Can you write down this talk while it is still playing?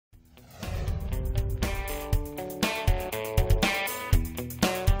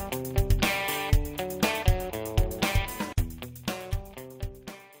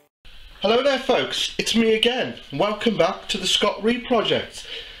folks, it's me again. Welcome back to the TheScottReaProject.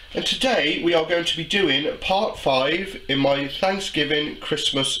 And today we are going to be doing part 5 in my Thanksgiving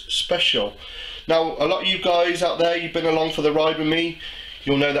Christmas special. Now, a lot of you guys out there, you've been along for the ride with me.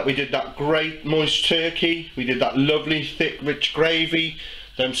 You'll know that we did that great moist turkey, we did that lovely thick rich gravy,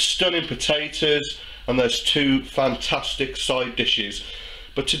 them stunning potatoes, and those 2 fantastic side dishes.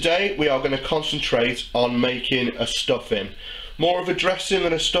 But today we are going to concentrate on making a stuffing. More of a dressing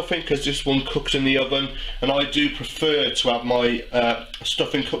than a stuffing because this one cooks in the oven, and I do prefer to have my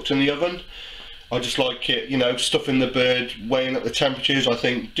stuffing cooked in the oven. I just like it, you know, stuffing the bird, weighing up the temperatures. I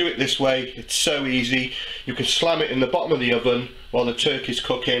think do it this way, it's so easy. You can slam it in the bottom of the oven while the turkey's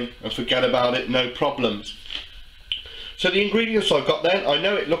cooking and forget about it, no problems. So the ingredients I've got then, I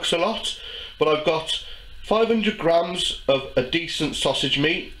know it looks a lot, but I've got 500 grams of a decent sausage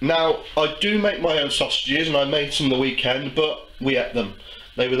meat. Now, I do make my own sausages and I made some the weekend, but we ate them.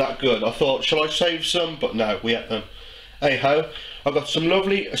 They were that good. I thought, shall I save some? But no, we ate them. Hey ho. I've got some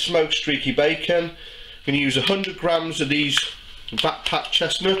lovely smoked streaky bacon. I'm going to use 100 grams of these backpack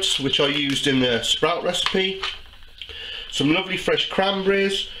chestnuts, which I used in the sprout recipe. Some lovely fresh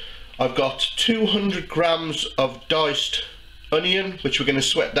cranberries. I've got 200 grams of diced onion, which we're going to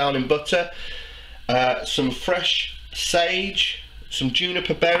sweat down in butter. Some fresh sage, some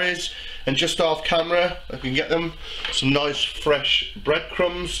juniper berries, and just off camera I can get them, some nice fresh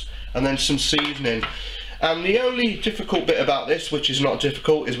breadcrumbs, and then some seasoning. And the only difficult bit about this, which is not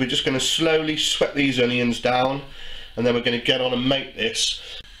difficult, is we're just going to slowly sweat these onions down, and then we're going to get on and make this.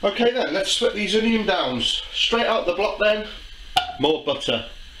 Okay then, let's sweat these onion downs. Straight out the block then, more butter.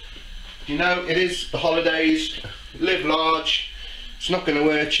 You know, it is the holidays, live large, it's not going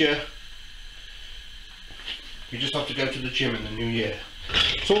to hurt you. You just have to go to the gym in the new year.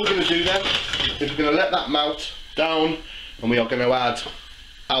 So all we're going to do then is we're going to let that melt down, and we are going to add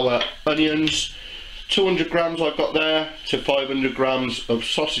our onions. 200 grams I've got there to 500 grams of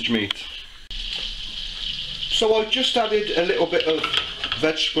sausage meat. So I just added a little bit of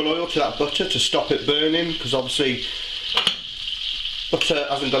vegetable oil to that butter to stop it burning, because obviously butter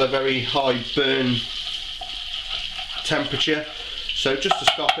hasn't got a very high burn temperature. So just to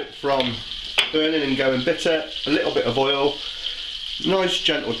stop it from burning and going bitter, a little bit of oil, nice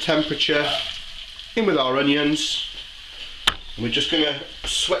gentle temperature, in with our onions, and we're just going to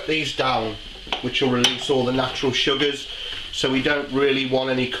sweat these down, which will release all the natural sugars, so we don't really want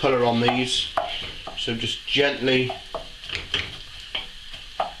any colour on these. So just gently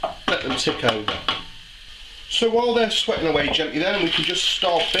let them tick over. So while they're sweating away gently then, we can just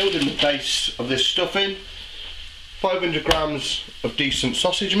start building the base of this stuffing. 500 grams of decent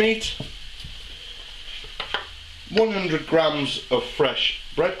sausage meat, 100 grams of fresh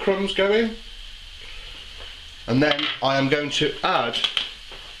breadcrumbs going, and then I am going to add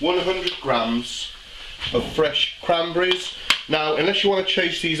 100 grams of fresh cranberries. Now, unless you want to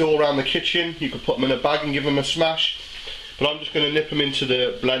chase these all around the kitchen, you could put them in a bag and give them a smash, but I'm just going to nip them into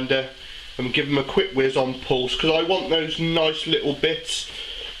the blender and give them a quick whiz on pulse, because I want those nice little bits,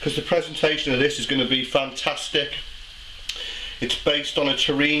 because the presentation of this is going to be fantastic. It's based on a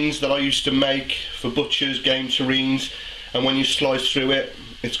terrines that I used to make for Butcher's game terrines, and when you slice through it,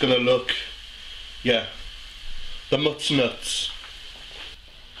 it's going to look, yeah, the mutts nuts.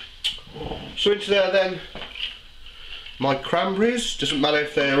 So into there then, my cranberries. Doesn't matter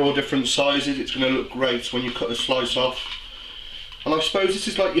if they're all different sizes, it's going to look great when you cut a slice off. And I suppose this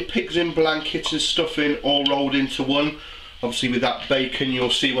is like your pigs in blankets and stuffing all rolled into one. Obviously with that bacon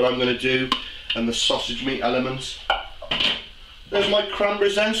you'll see what I'm going to do, and the sausage meat elements. There's my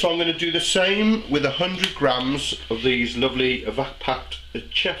cranberries then, so I'm going to do the same with 100 grams of these lovely vac-packed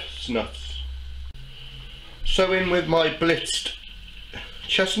chestnuts. So in with my blitzed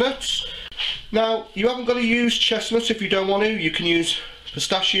chestnuts. Now, you haven't got to use chestnuts if you don't want to. You can use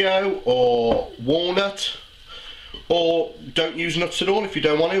pistachio or walnut, or don't use nuts at all if you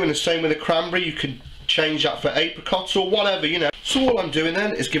don't want to, and the same with the cranberry. You can change that for apricots or whatever, you know. So all I'm doing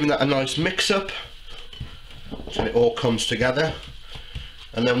then is giving that a nice mix up so it all comes together,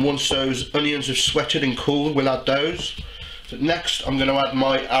 and then once those onions have sweated and cooled, we'll add those. So next I'm going to add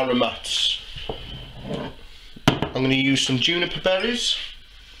my aromats. I'm going to use some juniper berries.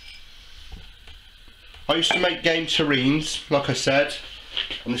 I used to make game terrines, like I said,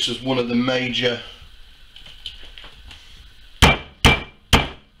 and this is one of the major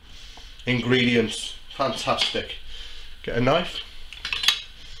ingredients. Fantastic. Get a knife,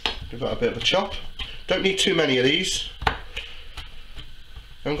 give that a bit of a chop. Don't need too many of these.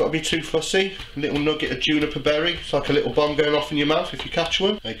 Haven't got to be too fussy. A little nugget of juniper berry, it's like a little bomb going off in your mouth if you catch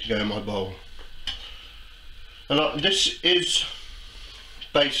one. There you go in my bowl. And this is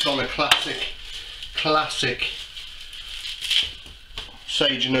based on a classic classic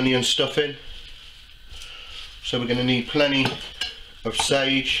sage and onion stuffing. So we're going to need plenty of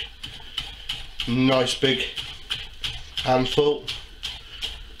sage, nice big handful.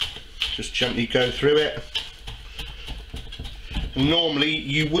 Just gently go through it. And normally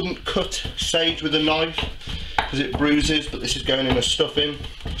you wouldn't cut sage with a knife because it bruises, but this is going in a stuffing,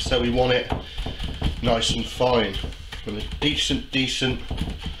 so we want it nice and fine. With a decent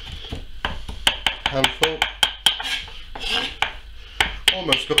handful.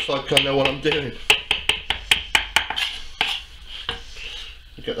 Almost looks like I know what I'm doing.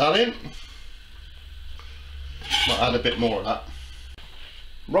 Get that in. Might add a bit more of that.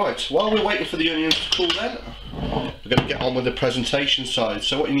 Right, while we're waiting for the onions to cool then, we're going to get on with the presentation side.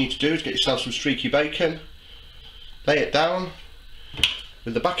 So what you need to do is get yourself some streaky bacon, lay it down,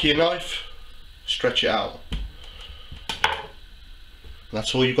 with the back of your knife, stretch it out. And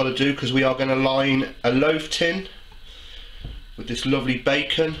that's all you've got to do, because we are going to line a loaf tin with this lovely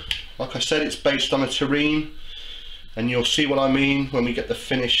bacon. Like I said, it's based on a terrine, and you'll see what I mean when we get the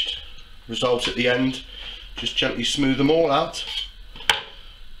finished result at the end. Just gently smooth them all out.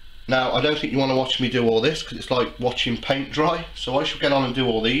 Now, I don't think you want to watch me do all this because it's like watching paint dry, so I shall get on and do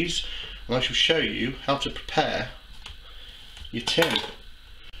all these, and I shall show you how to prepare your tin.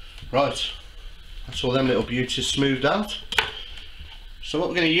 Right, that's all them little beauties smoothed out. So what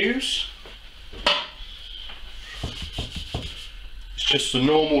we're going to use is just the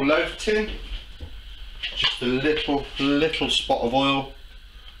normal loaf tin, just a little spot of oil,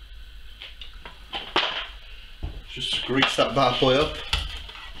 just grease that bad boy up.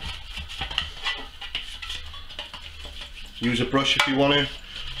 Use a brush if you want to,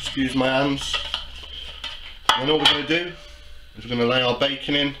 excuse my hands. And all we're going to do is we're going to lay our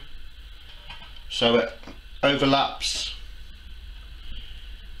bacon in so it overlaps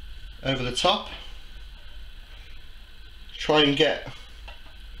over the top. Try and get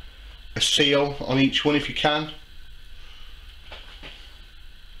a seal on each one if you can.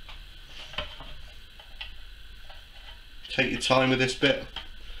 Take your time with this bit.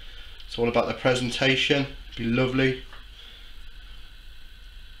 It's all about the presentation. It'd be lovely.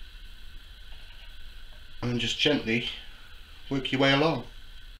 And just gently work your way along.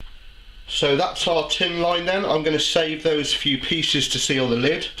 So that's our tin line then. I'm going to save those few pieces to seal the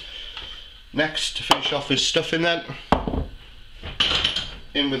lid. Next, to finish off is stuffing then.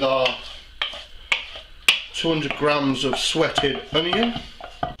 In with our 200 grams of sweated onion.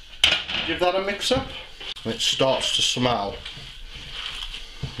 Give that a mix up. And it starts to smell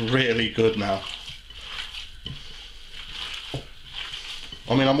really good now.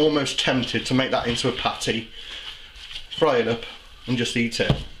 I mean, I'm almost tempted to make that into a patty, fry it up and just eat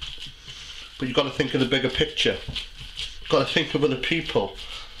it. But you've got to think of the bigger picture. You've got to think of other people,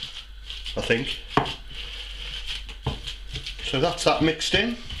 I think. So that's that mixed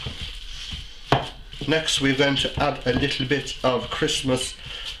in. Next we're going to add a little bit of Christmas,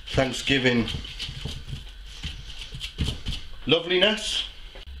 Thanksgiving loveliness.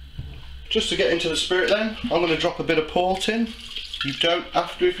 Just to get into the spirit then, I'm going to drop a bit of port in. You don't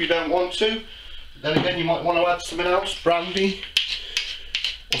have to if you don't want to. Then again, you might want to add something else, brandy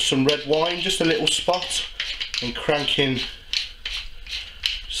or some red wine, just a little spot, and crank in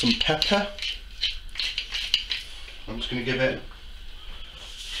some pepper. I'm just going to give it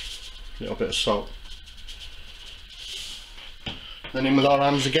a little bit of salt. Then in with our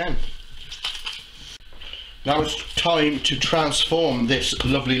hands again. Now it's time to transform this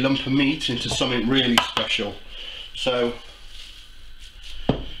lovely lump of meat into something really special. So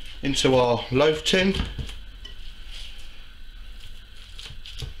into our loaf tin,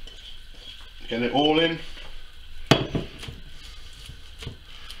 get it all in,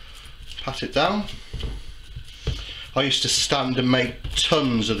 pat it down. I used to stand and make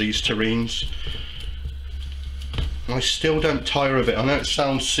tons of these terrines. I still don't tire of it. I know it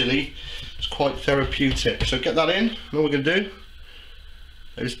sounds silly, it's quite therapeutic. So get that in, and all we're going to do,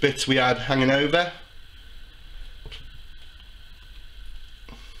 those bits we had hanging over,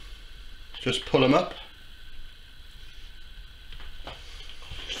 just pull them up,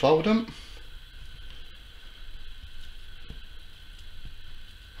 fold them,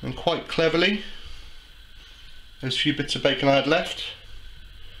 and quite cleverly, those few bits of bacon I had left,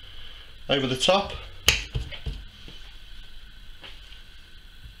 over the top.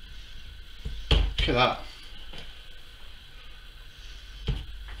 Look at that.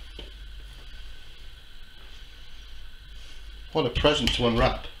 What a present to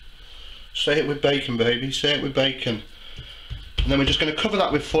unwrap. Say it with bacon, baby, say it with bacon. And then we're just going to cover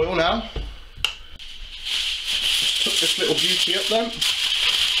that with foil now. Just tuck this little beauty up then,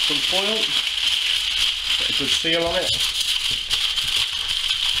 some foil. good seal on it.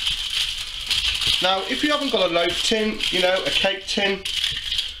 Now, if you haven't got a loaf tin, you know, a cake tin,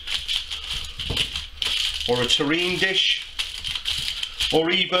 or a terrine dish, or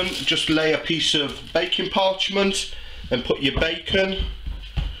even just lay a piece of baking parchment and put your bacon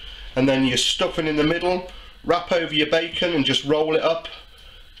and then your stuffing in the middle, wrap over your bacon and just roll it up,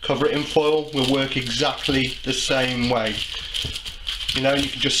 cover it in foil, will work exactly the same way. You know, you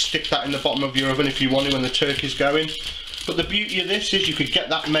can just stick that in the bottom of your oven if you want to when the turkey's going. But the beauty of this is you could get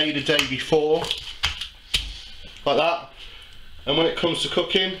that made a day before, like that. And when it comes to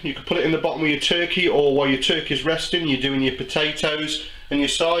cooking, you can put it in the bottom of your turkey, or while your turkey's resting, you're doing your potatoes and your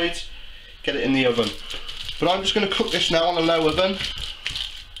sides, get it in the oven. But I'm just going to cook this now on a low oven,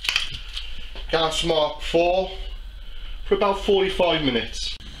 gas mark 4, for about 45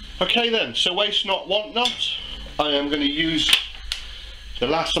 minutes. Okay then, so waste not, want not. I am going to use the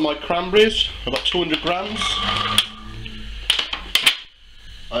last of my cranberries. I've got 200 grams.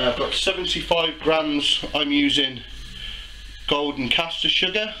 I have got 75 grams, I'm using golden caster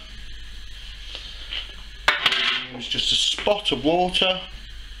sugar. Use just a spot of water.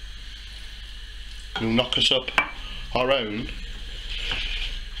 We'll knock us up our own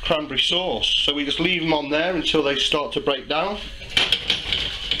cranberry sauce. So we just leave them on there until they start to break down,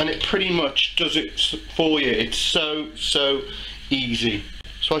 and it pretty much does it for you. It's so easy.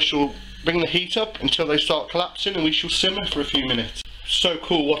 So I shall bring the heat up until they start collapsing, and we shall simmer for a few minutes. So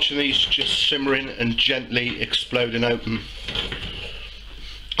cool watching these just simmering and gently exploding open.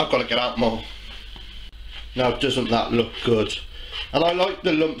 I've got to get out more. Now, doesn't that look good? And I like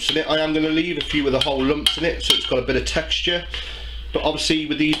the lumps in it. I am going to leave a few of the whole lumps in it so it's got a bit of texture. But obviously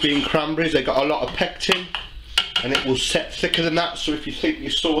with these being cranberries, they got a lot of pectin and it will set thicker than that. So if you think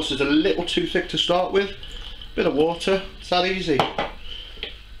your sauce is a little too thick to start with, a bit of water, it's that easy.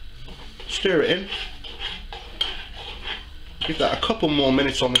 Stir it in. Give that a couple more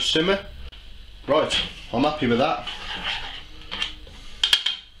minutes on the simmer. Right, I'm happy with that.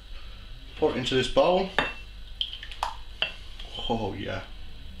 Pour it into this bowl. Oh yeah.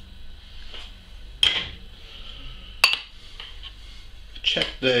 Check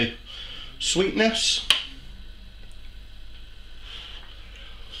the sweetness.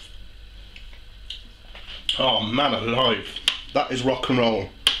 Oh man alive, that is rock and roll,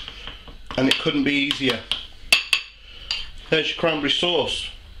 and it couldn't be easier. There's your cranberry sauce.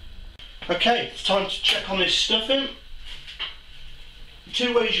 Okay, it's time to check on this stuffing.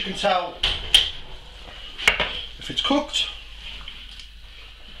 Two ways you can tell if it's cooked.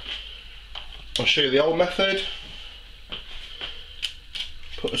 I'll show you the old method.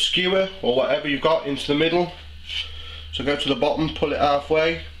 Put a skewer or whatever you've got into the middle. So go to the bottom, pull it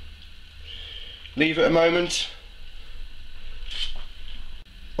halfway, leave it a moment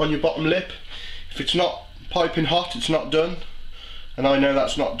on your bottom lip. If it's not piping hot, it's not done, and I know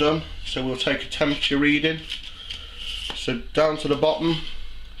that's not done, so we'll take a temperature reading. So down to the bottom,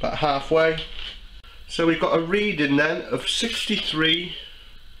 about halfway. So we've got a reading then of 63.9.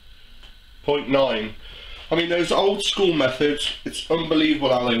 I mean, those old school methods, it's unbelievable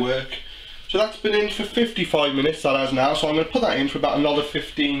how they work. So that's been in for 55 minutes, that has now, so I'm going to put that in for about another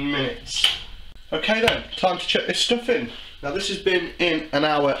 15 minutes. Okay then, time to check this stuff in. Now this has been in 1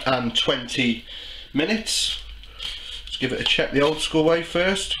 hour and 20 minutes. Let's give it a check the old school way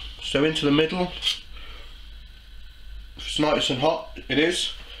first. So into the middle. If it's nice and hot, it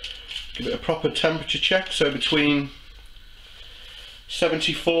is. Give it a proper temperature check, so between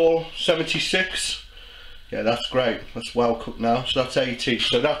 74, 76. Yeah, that's great. That's well cooked now. So that's 80.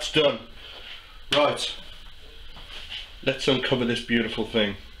 So that's done. Right. Let's uncover this beautiful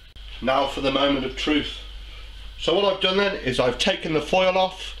thing. Now for the moment of truth. So what I've done then is I've taken the foil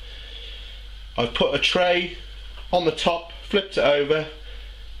off. I've put a tray on the top, flipped it over,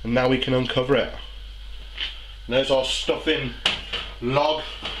 and now we can uncover it. And there's our stuffing log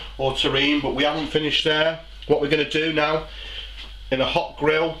or terrine, but we haven't finished there. What we're going to do now, in a hot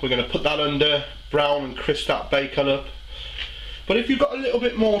grill, we're going to put that under, brown and crisp that bacon up. But if you've got a little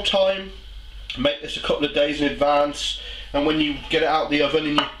bit more time, make this a couple of days in advance, and when you get it out of the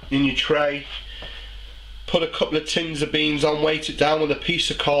oven in your tray, put a couple of tins of beans on, weight it down with a piece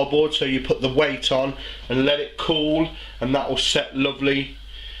of cardboard so you put the weight on and let it cool, and that will set lovely,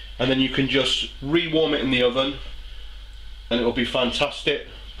 and then you can just re-warm it in the oven and it will be fantastic.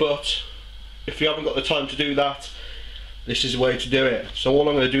 But if you haven't got the time to do that, this is the way to do it. So all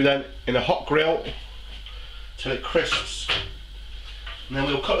I'm going to do then, in a hot grill till it crisps, and then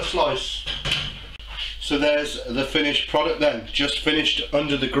we'll cut a slice. So there's the finished product then, just finished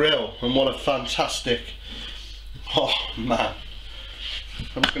under the grill, and what a fantastic, oh man.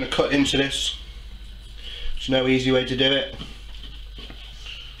 I'm just going to cut into this There's no easy way to do it.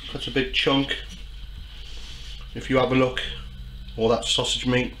 Cut a big chunk. If you have a look, all that sausage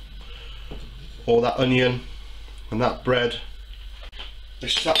meat, all that onion and that bread,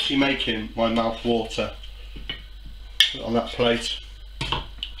 this is actually making my mouth water. Put it on that plate.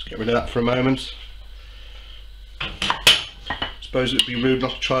 Let's get rid of that for a moment. Suppose it'd be rude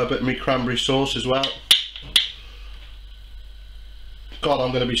not to try a bit of my cranberry sauce as well. God,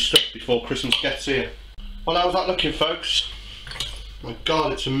 I'm going to be stuffed before Christmas gets here. Well, how's that looking, folks? My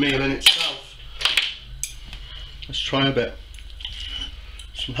God, it's a meal in itself. Let's try a bit.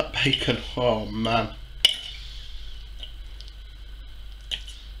 Some of that bacon. Oh man.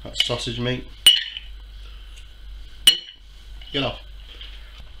 That sausage meat. Get off.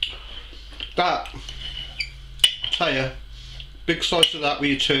 That, I tell you, big slice of that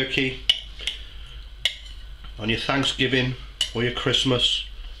with your turkey on your Thanksgiving or your Christmas,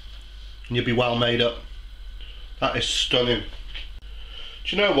 and you'll be well made up. That is stunning.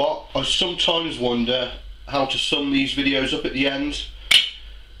 Do you know what? I sometimes wonder how to sum these videos up at the end,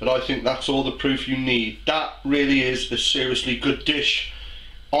 but I think that's all the proof you need. That really is a seriously good dish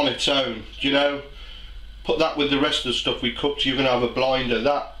on its own, you know. Put that with the rest of the stuff we cooked, you're going to have a blinder.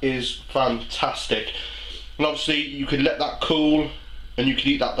 That is fantastic. And obviously you could let that cool and you could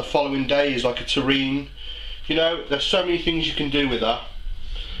eat that the following day as like a terrine. You know, there's so many things you can do with that.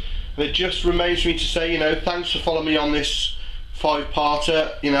 And it just remains me to say, you know, thanks for following me on this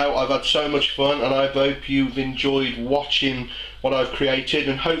 5-parter. You know, I've had so much fun and I hope you've enjoyed watching what I've created,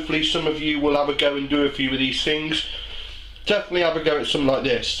 and hopefully some of you will have a go and do a few of these things. Definitely have a go at something like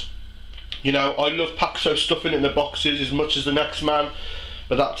this. You know, I love Paxo stuffing in the boxes as much as the next man,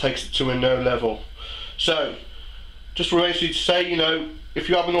 but that takes it to a no level. So, just remains me to say, you know, if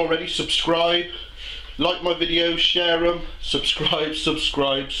you haven't already, subscribe, like my videos, share them, subscribe.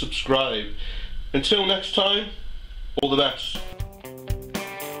 Until next time, all the best.